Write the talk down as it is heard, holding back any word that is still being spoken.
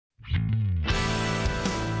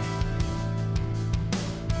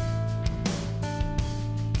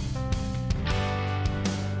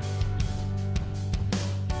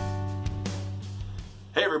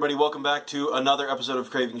everybody, welcome back to another episode of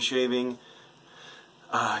Craving Shaving.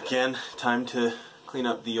 Again, time to clean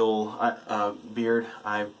up the old beard.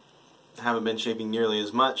 I haven't been shaving nearly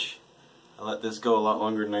as much. I let this go a lot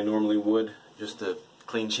longer than I normally would, just a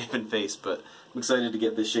clean shaven face, but I'm excited to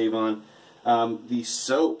get this shave on. The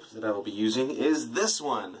soap that I will be using is this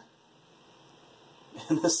one.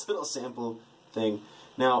 And this little sample thing.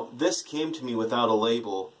 Now, this came to me without a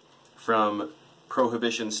label from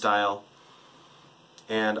Prohibition Style,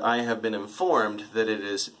 and I have been informed that it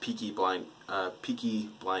is Peaky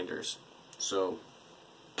Blinders. So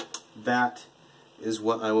that is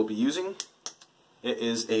what I will be using. It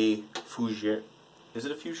is a fougere. Is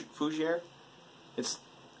it a fougere?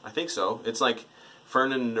 I think so. It's like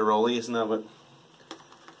fern and neroli. Isn't that what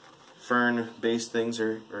fern-based things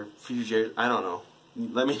are? Or fougere? I don't know.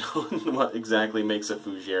 Let me know what exactly makes a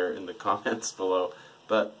fougere in the comments below.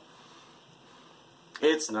 But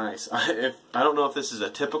it's nice. I don't know if this is a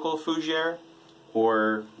typical fougere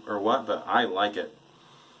or what, but I like it.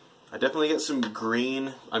 I definitely get some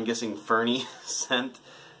green, I'm guessing ferny scent,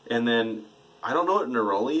 and then I don't know what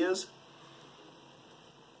neroli is,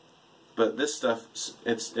 but this stuff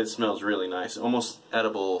it smells really nice, almost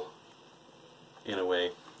edible in a way,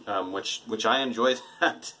 which I enjoy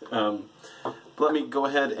that. Let me go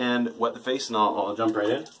ahead and wet the face, and I'll jump right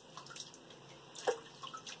in.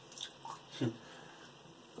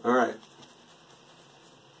 Alright.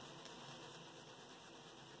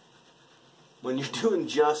 When you're doing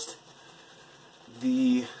just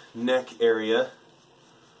the neck area,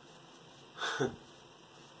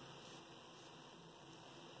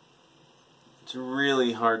 it's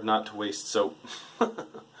really hard not to waste soap.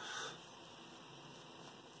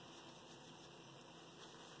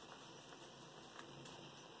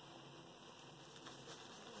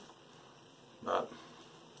 But,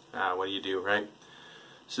 what do you do, right?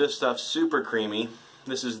 So this stuff's super creamy.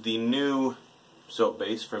 This is the new soap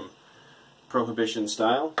base from Prohibition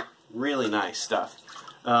Style. Really nice stuff.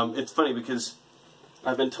 It's funny because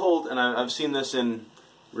I've been told, and I've seen this in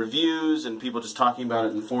reviews and people just talking about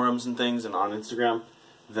it in forums and things and on Instagram,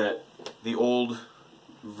 that the old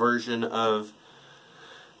version of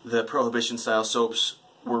the Prohibition Style soaps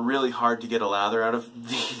were really hard to get a lather out of.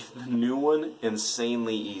 The new one,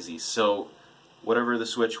 insanely easy. So whatever the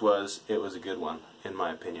switch was, it was a good one, in my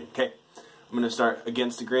opinion. Okay, I'm going to start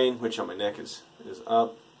against the grain, which on my neck is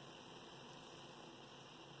up.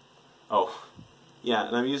 Oh, yeah,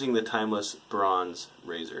 and I'm using the Timeless Bronze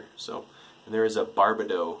razor. So, and there is a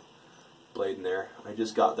Barbado blade in there. I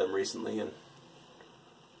just got them recently and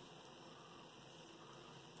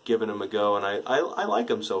given them a go, and I like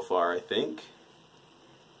them so far, I think.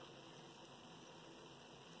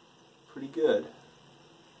 Pretty good.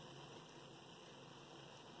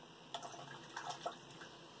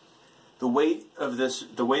 The weight of this,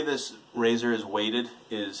 the way this razor is weighted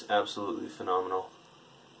is absolutely phenomenal.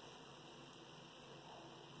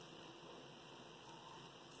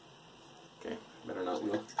 Okay, better not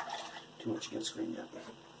wheel too much against screen yet.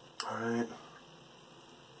 Alright.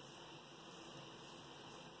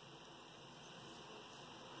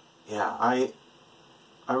 Yeah, I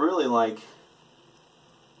really like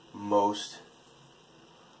most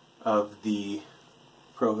of the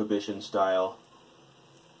Prohibition Style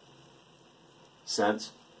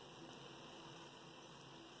scents.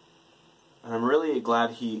 And I'm really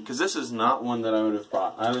glad because this is not one that I would have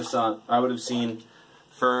bought. I would have seen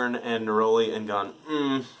fern and neroli and gone,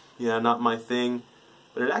 yeah, not my thing.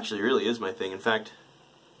 But it actually really is my thing. In fact,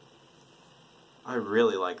 I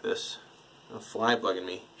really like this. A fly bugging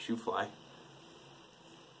me. Shoe fly.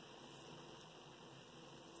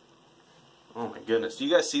 Oh my goodness. Do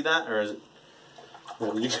you guys see that? Or is it...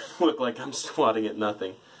 Well, you look like I'm swatting at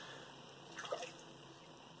nothing.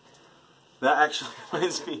 That actually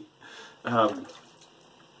reminds me,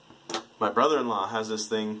 my brother-in-law has this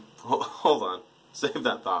thing. Hold on, save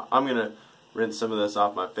that thought. I'm going to rinse some of this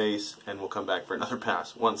off my face and we'll come back for another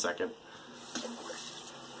pass. 1 second.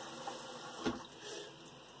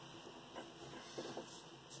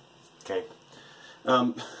 Okay.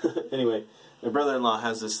 Anyway, my brother-in-law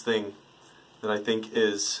has this thing that I think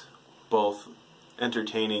is both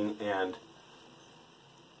entertaining and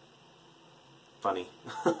funny.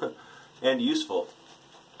 And useful,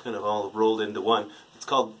 kind of all rolled into one. It's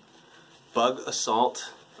called Bug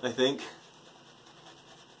Assault, I think.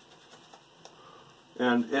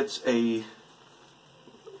 And it's a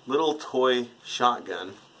little toy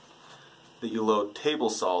shotgun that you load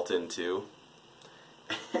table salt into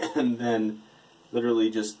and then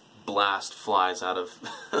literally just blast flies out of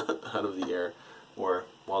out of the air or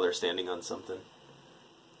while they're standing on something.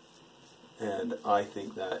 And I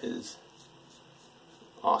think that is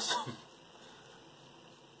awesome.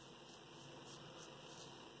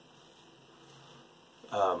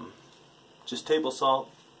 Just table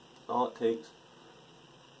salt, all it takes.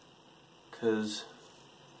 Because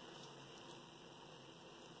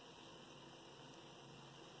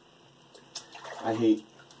I hate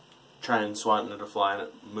trying swatting at a fly and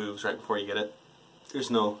it moves right before you get it.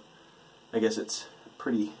 There's no, I guess it's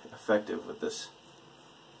pretty effective with this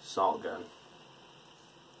salt gun.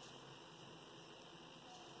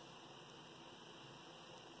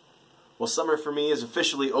 Well, summer for me is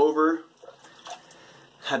officially over.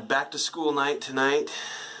 Had back to school night tonight,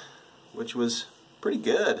 which was pretty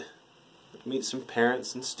good. Meet some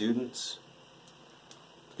parents and students.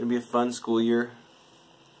 It's going to be a fun school year.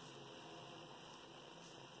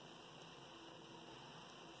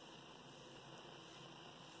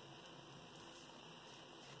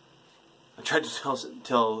 I tried to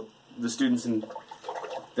tell the students and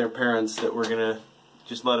their parents that we're going to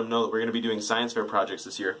just let them know that we're going to be doing science fair projects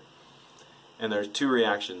this year. And there's two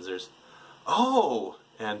reactions. There's, oh,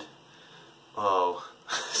 and oh.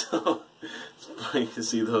 So it's funny to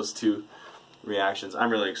see those two reactions.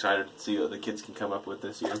 I'm really excited to see what the kids can come up with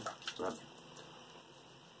this year. But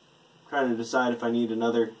trying to decide if I need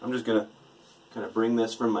another. I'm just going to kind of bring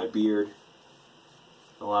this from my beard.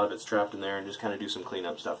 A lot of it's trapped in there, and just kind of do some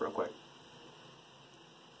cleanup stuff real quick.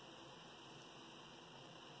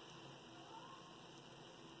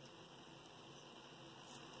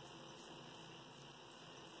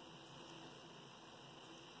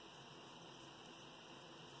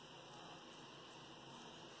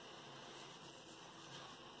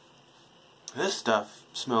 This stuff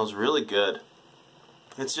smells really good.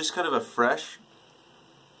 It's just kind of a fresh,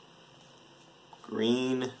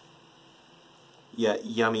 green, yet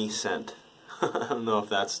yummy scent. I don't know if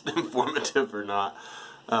that's informative or not.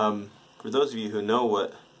 For those of you who know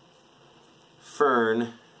what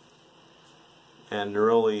fern and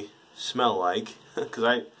neroli smell like, because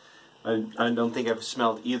I don't think I've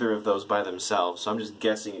smelled either of those by themselves, so I'm just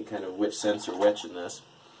guessing at kind of which scents are which in this.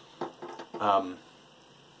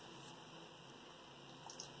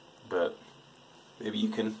 But maybe you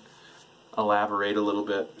can elaborate a little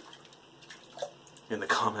bit in the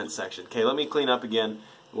comments section. Okay, let me clean up again.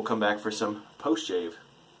 We'll come back for some post-shave.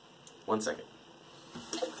 1 second.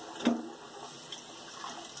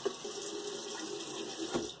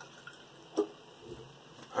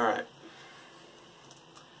 Alright.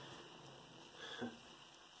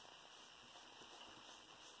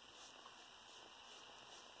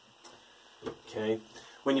 Okay.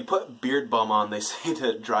 When you put beard balm on, they say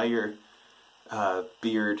to dry your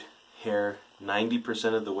beard hair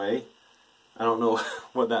 90% of the way. I don't know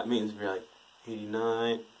what that means. If you're like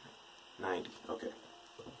 89, 90. Okay.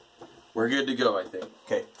 We're good to go, I think.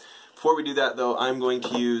 Okay. Before we do that, though, I'm going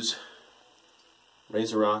to use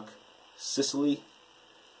Razor Rock Sicily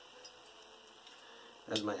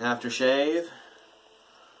as my aftershave.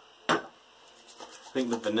 I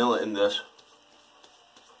think the vanilla in this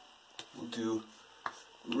will do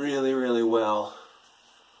really, really well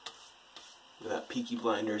with that Peaky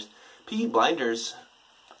Blinders. Peaky Blinders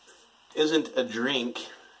isn't a drink.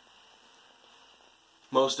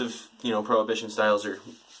 Most of, Prohibition styles are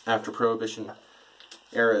after Prohibition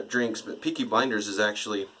era drinks, but Peaky Blinders is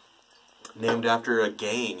actually named after a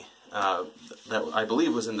gang that I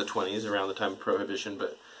believe was in the 20s, around the time of Prohibition,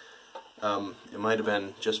 but it might have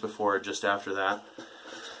been just before or just after that.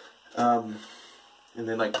 And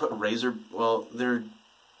they put razor, there are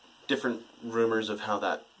different rumors of how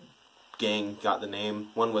that gang got the name.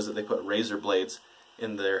 One was that they put razor blades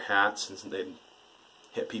in their hats and they'd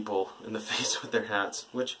hit people in the face with their hats,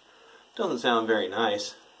 which doesn't sound very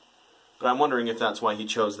nice. But I'm wondering if that's why he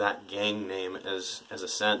chose that gang name as a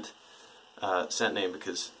scent name,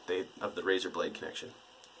 because of the razor blade connection.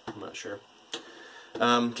 I'm not sure.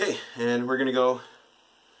 Okay, and we're gonna go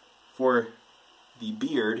for the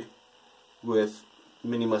beard with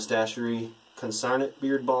Mini Mustachery Consarnet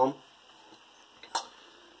Beard Balm.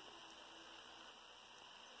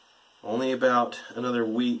 Only about another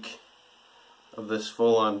week of this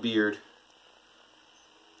full-on beard,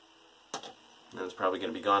 and it's probably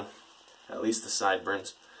going to be gone. At least the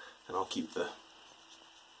sideburns, and I'll keep the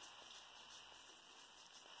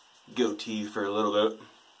goatee for a little bit.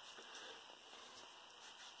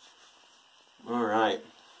 Alright,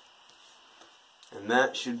 and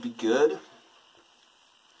that should be good.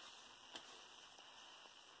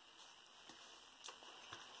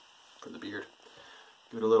 For the beard.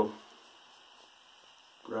 Give it a little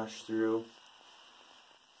brush through.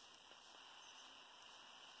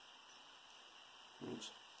 Oops.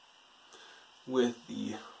 With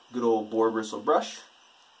the good old boar bristle brush.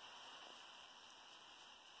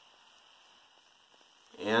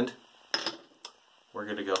 and we're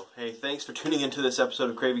good to go. Hey, thanks for tuning into this episode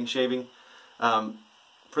of Craving Shaving.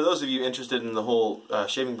 For those of you interested in the whole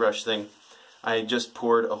shaving brush thing, I just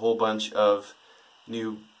poured a whole bunch of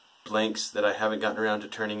new blanks that I haven't gotten around to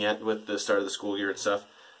turning yet with the start of the school year and stuff.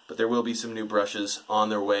 But there will be some new brushes on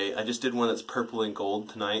their way. I just did one that's purple and gold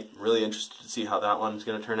tonight. I'm really interested to see how that one's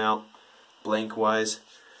going to turn out, blank-wise.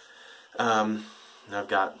 And I've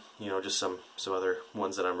got, just some other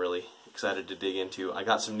ones that I'm really excited to dig into. I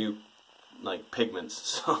got some new, pigments,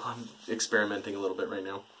 so I'm experimenting a little bit right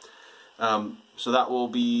now. So that will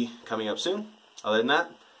be coming up soon. Other than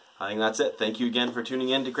that, I think that's it. Thank you again for tuning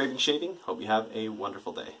in to Craving Shaving. Hope you have a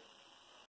wonderful day.